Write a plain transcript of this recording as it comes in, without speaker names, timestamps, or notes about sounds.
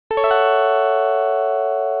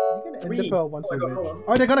In the pearl once Oh my we God, reach. hold on.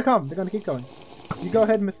 Oh, they're gonna come. They're gonna keep going. You go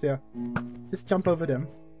ahead, Monsieur. Just jump over them.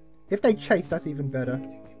 If they chase, that's even better.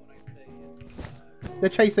 They're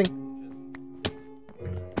chasing.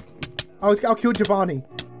 I'll kill Giovanni.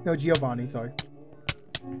 No, Giovanni, sorry.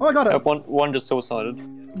 Oh, I got it. One just suicided.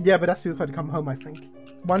 Yeah, but that's suicide to come home, I think.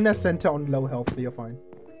 One that's center on low health, so you're fine.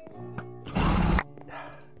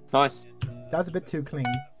 Nice. That was a bit too clean.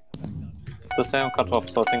 The sound cut off,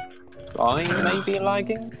 so I think I may be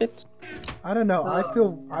lagging a bit. I don't know.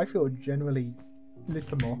 I feel generally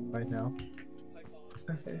listenable right now.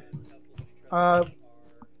 Okay. I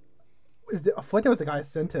thought there was a guy at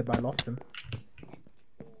center, but I lost him.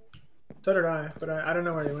 So did I, but I don't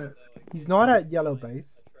know where he went. He's not at yellow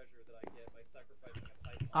base.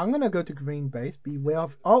 I'm gonna go to green base. Beware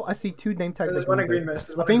of. Oh, I see two name tags. There's one at green base.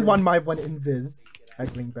 I think one might have went invis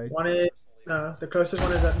at green base. One is no. The closest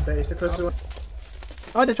one is at base. The closest one.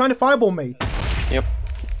 Oh, they're trying to fireball me. Yep.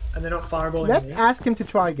 And they're not fireballing Let's me. ask him to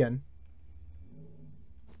try again.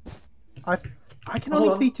 I can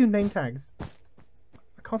only see two name tags.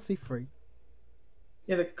 I can't see three.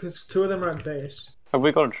 Yeah, because two of them are at base. Have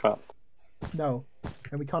we got a trap? No,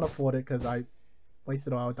 and we can't afford it because I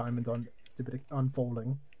wasted all our diamonds on stupid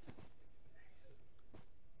unfolding.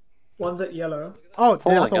 One's at yellow. Oh,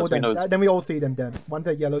 Falling, that's all as we then. know, Then we all see them then. One's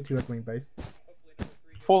at yellow, two at green base.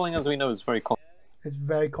 Falling, as we know, is very common. It's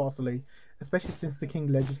very costly, especially since the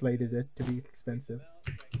king legislated it to be expensive.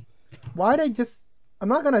 Why they just... I'm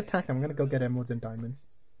not going to attack them. I'm going to go get emeralds and diamonds.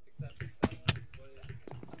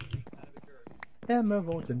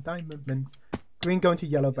 Emeralds and diamonds. Green going to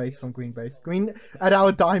yellow base from green base. Green at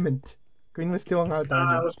our diamond. Green was still on our I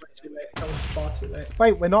diamond. was way too late. I was far too late.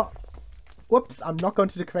 Wait, we're not... Whoops, I'm not going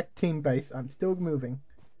to the correct team base. I'm still moving.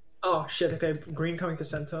 Oh shit! Okay, green coming to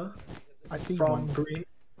center. I see From one. green.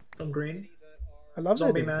 From green. I love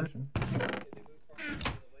Zombie that man. animation.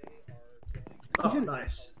 Oh, should-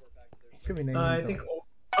 nice. Should we name I these think.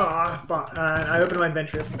 up? But I opened my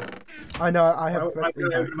inventory. I know, I I have pressed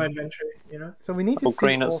really E. opened my inventory. You know. So we need to Couple see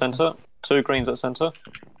green at all- center. Two greens at center.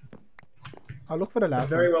 I'll look for the A last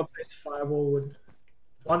very one. well placed fireball would.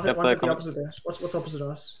 One's Yep, at they're the coming. opposite base. What's opposite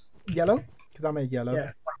us? Yellow? Because I'm at yellow.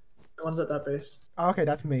 Yeah. The one's at that base. Oh, okay,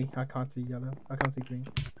 that's me. I can't see yellow. I can't see green.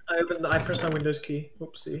 I pressed my Windows key.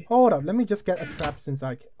 Oopsie. Hold up, let me just get a trap since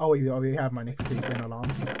I... Oh, we have my notification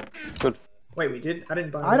alarm. Good. Wait, we did? I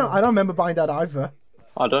didn't buy. I don't remember buying that either.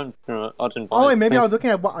 I didn't buy Oh, wait, it. maybe See- I was looking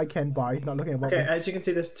at what I can buy, not looking at what... Okay, as you can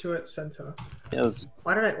see, there's two at center. Yes.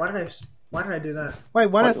 Why did I do that? Wait,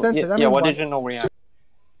 one at Why- center. yeah, that yeah, means why one- did you not react?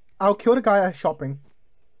 I'll kill the guy at shopping.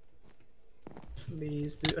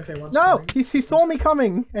 Please do. Okay, one's No! coming. He saw me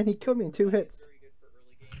coming, and he killed me in 2 hits.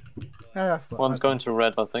 That's what One's going to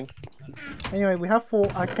red, I think. Anyway, we have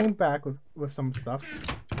 4... I came back with some stuff.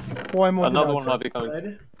 4 emeralds in Another our one trap. might be coming.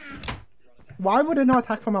 Red. Why would they not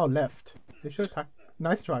attack from our left? They should attack...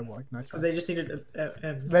 Nice try, Warwick. Nice try. Because they just needed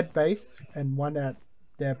M. Red base and one at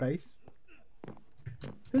their base.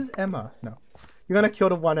 Who's Emma? No. You're gonna kill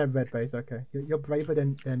the one at red base, okay. You're braver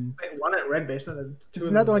than... Wait, one at red base, not the two.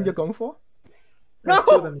 Isn't that the one you're going for? There's No!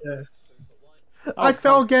 two of them there. I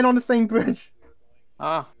fell again on the same bridge.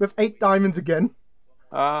 Ah, With 8 diamonds again.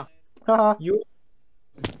 ah. Haha. You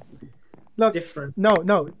Look, different.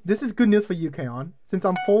 no. This is good news for you, Kaon. Since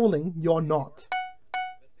I'm falling, you're not.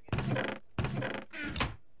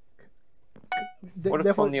 What if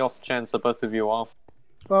Therefore- on the off chance that both of you are?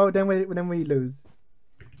 Well, then we lose.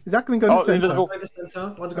 Is that going to go Oh, to center? invisible. Going to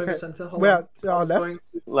center. One's going Okay. to center. Hold Where? on. To our left? Going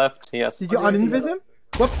to Left, yes. Did you I'm going to uninvis him?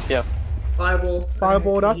 Whoops. Yeah. fireball.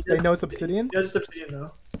 Fireballed us. He They does- know it's obsidian. He does obsidian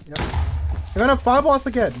now. They're gonna fireball us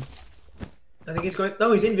again. I think he's going.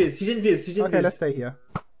 No, he's invis. He's invis. He's invis. Okay, let's stay here.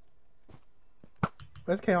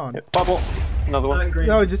 Where's Kaon? Yeah. Bubble. Another I'm one. at green.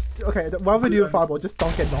 No, just okay. Whatever we do with fireball, just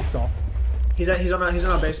don't get knocked off. He's on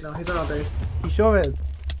our base now. He's on our base. He sure is.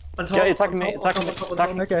 On top. Yeah, attack on me, top, attack on me, top, on attack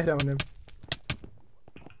top. me. Okay, hit on him.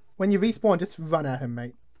 When you respawn, just run at him,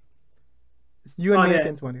 mate. It's you and Oh, me yeah.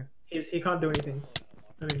 against one. He can't do anything.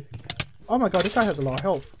 I mean, Oh my god, this guy has a lot of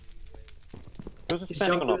health. He was just he's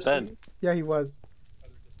standing on our jumping. bed. Yeah, he was.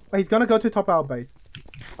 Wait, he's gonna go to top our base.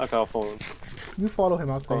 Okay, I'll follow him. You follow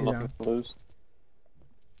him, I'll stay Got down. nothing to lose.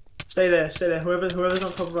 Stay there. Stay there. Whoever's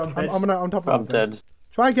on top of our bed. I'm on top of our I'm bed. dead.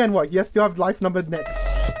 Try again, what? Yes, you have life numbered next.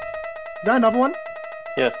 Is that another one?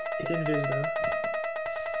 Yes. It's invis though.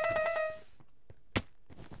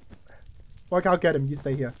 Like, I'll get him, you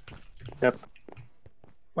stay here. Yep.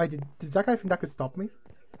 Wait, did that guy think that could stop me?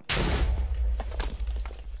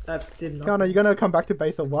 That did not. No, no, you're gonna come back to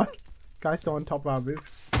base or what? Guy's still on top of our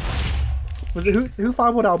roof. Was it who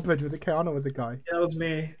firewalled our bridge? Was it Kaon or was it Guy? Yeah, that was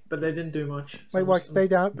me, but they didn't do much. So Wait, I'm what? just- Stay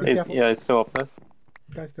down. Be He's, careful. yeah, he's still up there.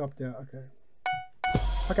 Guy's still up there. Okay.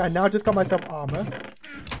 Okay, now I just got myself armor.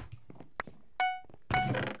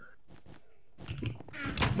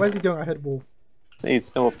 Where's he doing? I heard wolf. He's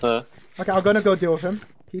still up there. Okay, I'm gonna go deal with him.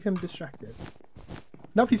 Keep him distracted.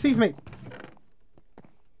 Nope, he sees me.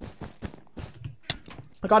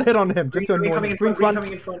 I got a hit on him. Just so annoying. Green front.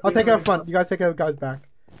 I'll take out front. You guys take out guys back.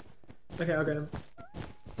 Okay, I'll get him.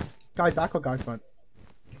 Guy back or guy front?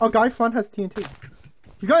 Oh, guy front has TNT.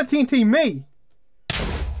 He's gonna TNT me.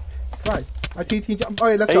 Right. I TNT jump. Oh,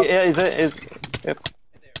 yeah, let's go. Yeah, yep.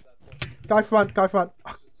 Guy front. Guy front.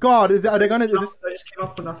 Oh, God, are they gonna? Is this... I just came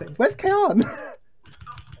off for nothing. Where's Kaon?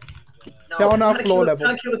 No, They're on our floor level.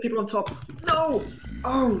 Trying to kill the people on top. No!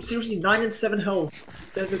 Oh, seriously, 9 and 7 health.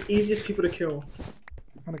 They're the easiest people to kill.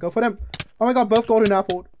 I'm gonna go for them. Oh my God, both golden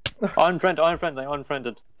apple. Iron friend, they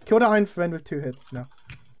unfriended. Kill the iron friend with 2 hits. No.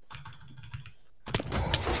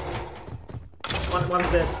 One's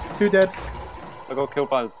dead. 2 dead. I got killed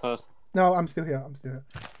by the person. No, I'm still here. I'm still here.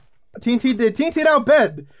 TNT did. TNT'd our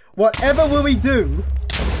bed. Whatever will we do?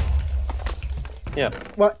 Yeah.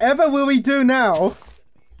 Whatever will we do now?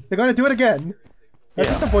 They're gonna do it again. Let's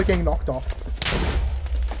just avoid getting knocked off.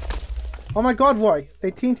 Oh my God, Roy!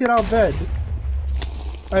 They TNT'd our bed.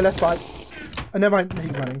 Alright, let's fight. Oh, never mind.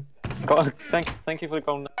 He's running. Thank you for the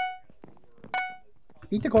golden.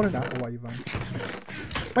 Eat the golden apple while you run.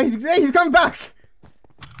 Wait, he's coming back!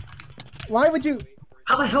 Why would you?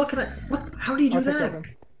 How the hell can I? What? How do you do I'll take that? him.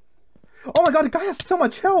 Oh my God, the guy has so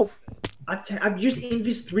much health! I've used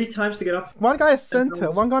invis 3 times to get up. One guy is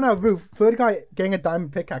center, one guy on our roof, third guy getting a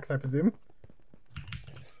diamond pickaxe, I presume.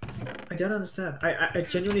 I don't understand. I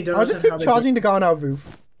genuinely don't I'll just understand keep charging the guy on our roof.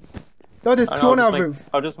 No, there's 2 on our roof.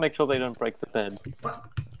 I'll just make sure they don't break the bed. What?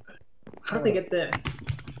 How did they get there?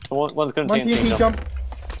 One's going to One TNT jump.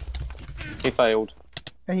 He failed.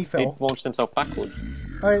 And he He fell. launched himself backwards.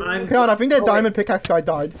 Alright, okay, I think their diamond pickaxe guy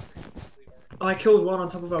died. Oh, I killed one on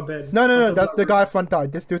top of our bed. No, that's the guy up front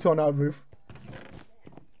died. This dude on our roof.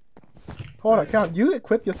 Hold on, Count. You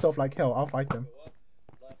equip yourself like hell. I'll fight them.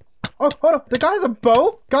 Oh, hold on. The guy has a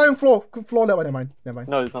bow. Guy on floor level. Never mind.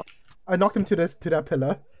 No, he's not. I knocked him to that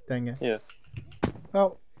pillar. Dang it. Yeah.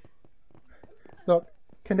 Well, look.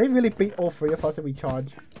 Can they really beat all 3 of us if we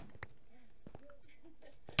charge?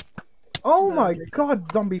 Oh No, my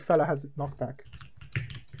God! Zombie fella has knockback.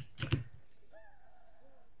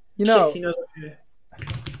 You know. Shit, he knows I'm here.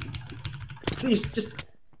 Please, just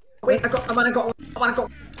wait. I might have got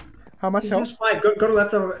one. How much He health? has 5. Go to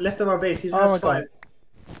left of our base. He Oh has my 5. God.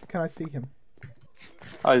 Can I see him?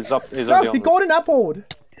 Oh, he's up. He's No, already he on. golden appled.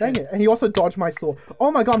 Dang it! And he also dodged my sword.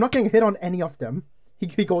 Oh my God! I'm not getting hit on any of them. He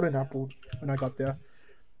golden appled when I got there.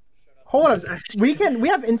 Hold This is on. actually- We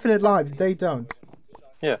have infinite lives. They don't.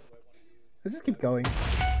 Yeah. Let's just keep going.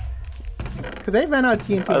 Because they ran out of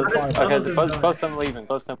TNT. and fire. None Okay, of them both died. them leaving.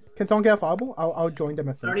 Both them. Can someone get a fireball? I'll join them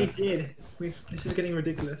as I already center. did. This is getting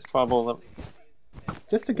ridiculous. Fireball them.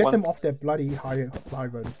 Just to get One. them off their bloody high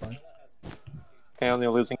road is fine. Okay, on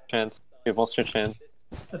your losing chance. You've lost your chance.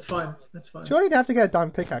 That's fine. That's fine. Surely they have to get a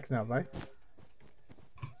diamond pickaxe now, right?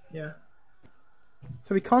 Yeah.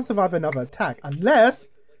 So we can't survive another attack unless.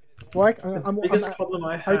 Like, I'm, Biggest I'm, problem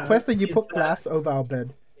I I have. request that you is put that- glass over our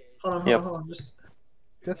bed. Hold on. Yep. Hold on.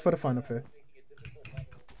 Just for the fun of it.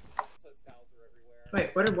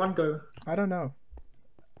 Wait. Where did one go? I don't know.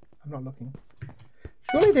 I'm not looking.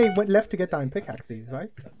 Surely they went left to get diamond pickaxes,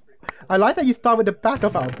 right? I like that you start with the back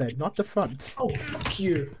of our bed, not the front. Oh, fuck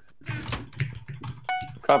you.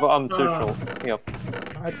 But I'm too short. Yep.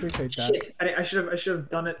 I appreciate that. Shit. I should have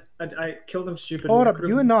done it. I killed them stupidly. Hold I up, could've-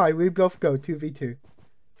 you and I, we both go 2v2.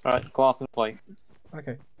 Alright, glass in place.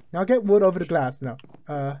 Okay. Now get wood over the glass now.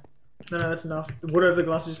 No, that's enough. The wood over the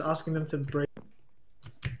glass is just asking them to break.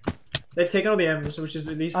 They've taken all the M's, which is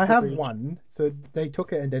at least. I have 3. one, so they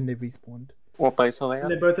took it and then they respawned. What base are they And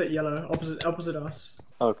they're at? both at yellow, opposite us.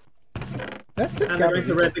 Oh, Let's just And they're going scavenge.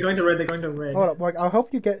 to red. They're going to red. They're going to red. Hold up, like, I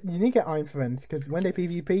hope you need to get iron friends, because when they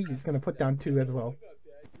PvP, it's gonna put down 2 as well.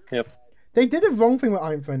 yep. They did the wrong thing with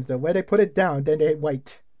iron friends though, where they put it down, then they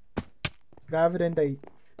wait. Rather than they,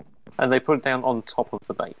 And they put it down on top of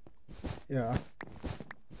the bait. yeah.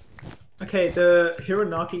 Okay, the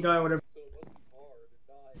Hironaki guy, or whatever.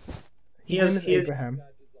 He His has name is Abraham.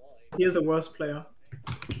 he is the worst player.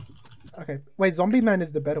 Okay, wait, Zombie Man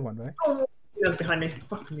is the better one, right? Oh, he is behind me.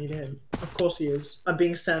 Fuck me, dead. Of course he is. I'm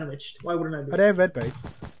being sandwiched. Why wouldn't I be? Are they a red base?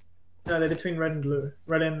 No, they're between red and blue.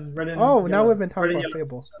 Red and Oh, now yellow. we've been Red talking and about yellow.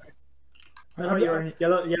 Fable. No, you're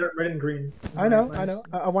yellow, red and green. I know. Minus-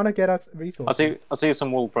 I want to get us I resources. see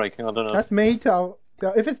some wall breaking. I don't know. That's me to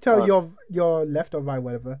if it's to Oh. your left or right,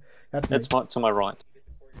 whatever. That's me. It's to my right.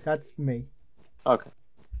 That's me, Okay.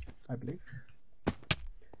 I believe.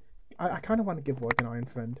 I kind of want to give work an iron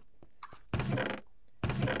friend.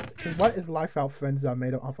 Cause what is life out friends that are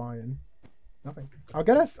made of iron? Nothing. I'll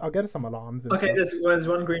get us some alarms. And Okay, stuff. there's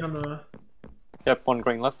one green on the. Yep, one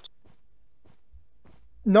green left.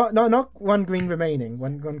 No, not one green remaining.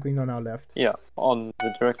 One green on our left. Yeah, on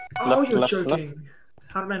the direct Oh, left, you're left, joking! left.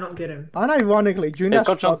 How did I not get him? Unironically, Junior. He's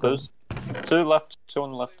got jumpers. 2 left, 2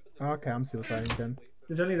 on the left. Okay, I'm suiciding then.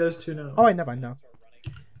 There's only those two now. Oh, I never know.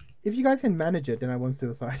 If you guys can manage it, then I won't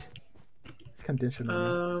suicide. It's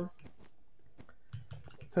conditional.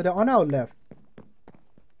 So they're on our left.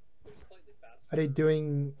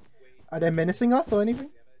 Are they menacing us or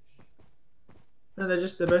anything? No,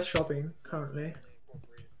 they're both shopping currently.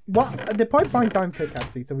 What? They're probably buying diamond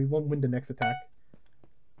pickaxes, so we won't win the next attack.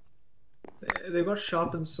 They've got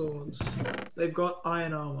sharpened swords. They've got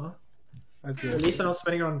iron armor. At least they're not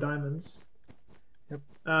spending it on diamonds.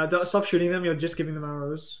 Yep. Don't stop shooting them. You're just giving them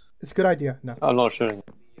arrows. It's a good idea. No. I'm not shooting.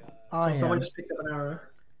 Someone just picked up an arrow.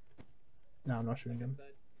 No, I'm not shooting them.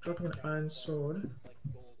 Dropping an iron sword.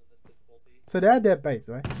 So they're at their base,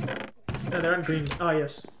 right? No, they're on green. Ah,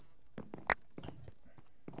 yes.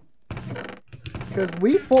 Because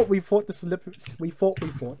we fought the slip. We fought.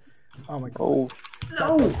 Oh my god. Oh,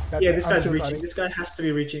 No! Yeah, this I'm guy's suiciding. reaching. This guy has to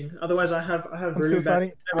be reaching. Otherwise, I have really suiciding.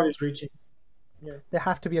 bad. Everybody's reaching. Yeah. They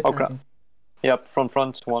have to be attacking. okay. Yep, from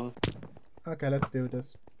front, 1. Okay, let's do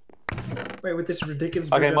this. Wait, with this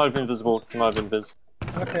ridiculous. Okay, might have been invisible. Might have been invis.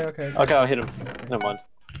 Okay. Okay, I hit him. Never mind.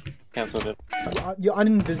 Cancelled it. You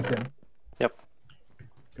uninvis them. Yep.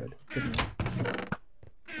 Good enough.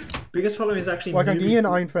 Biggest problem is actually. Well, I can give you an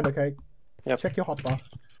newbie- iron friend, okay? Yep. Check your hotbar.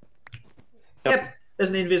 Yep. There's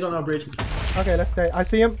an invis on our bridge. Okay, let's stay. I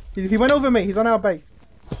see him. He went over me. He's on our base.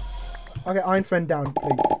 Okay, iron friend down,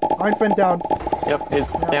 please. Iron friend down. Yep, he's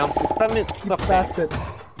down. Damn it, You suck me. bastard.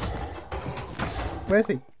 Where is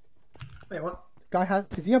he? Wait, what? Guy has.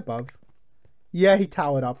 Is he above? Yeah, he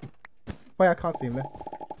towered up. Wait, I can't see him there.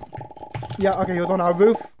 Yeah, okay, he was on our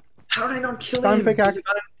roof. How did I not kill Diamond him? pickaxe.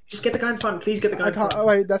 Just get the guy in front. Please get the guy I in can't. front. Oh,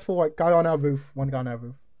 wait, that's for what? Guy on our roof. One guy on our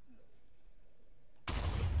roof.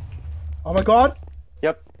 Oh my god!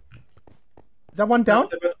 Yep. Is that one down?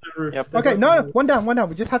 They're both on the roof. Yep. They're Okay, both no, on no, the roof. one down.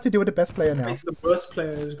 We just have to do with the best player now. Okay, so the worst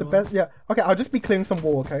player is The gone. best, yeah. Okay, I'll just be clearing some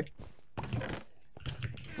wall, okay?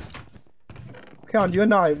 Okay, on you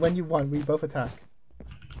and I, when you want, we both attack.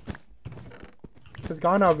 There's a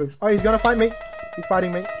guy on our roof. Oh, he's gonna fight me. He's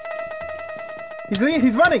fighting me. He's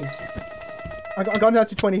running! I got down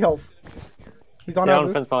to 20 health. He's on Yeah, our on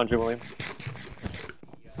roof. fence behind you, William.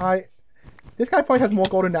 This guy probably has more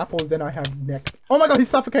golden apples than I have next. Oh my god, he's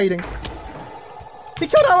suffocating! He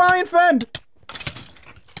killed our iron friend!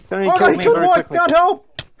 Then he Oh killed god, he me killed very one! quickly. Down health!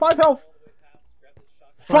 5 health!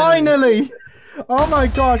 Finally! Oh my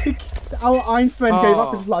god, our iron friend gave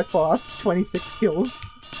up his life for us. 26 kills.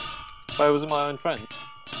 Wait, was it my own friend?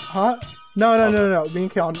 Huh? No. Me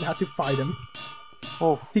and Keon had to fight him.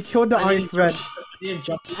 Oh. He killed the iron friend.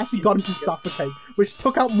 Actually got him to suffocate, which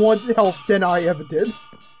took out more health than I ever did.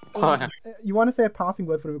 You want to say a passing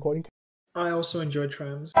word for the recording? I also enjoy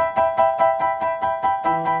trams.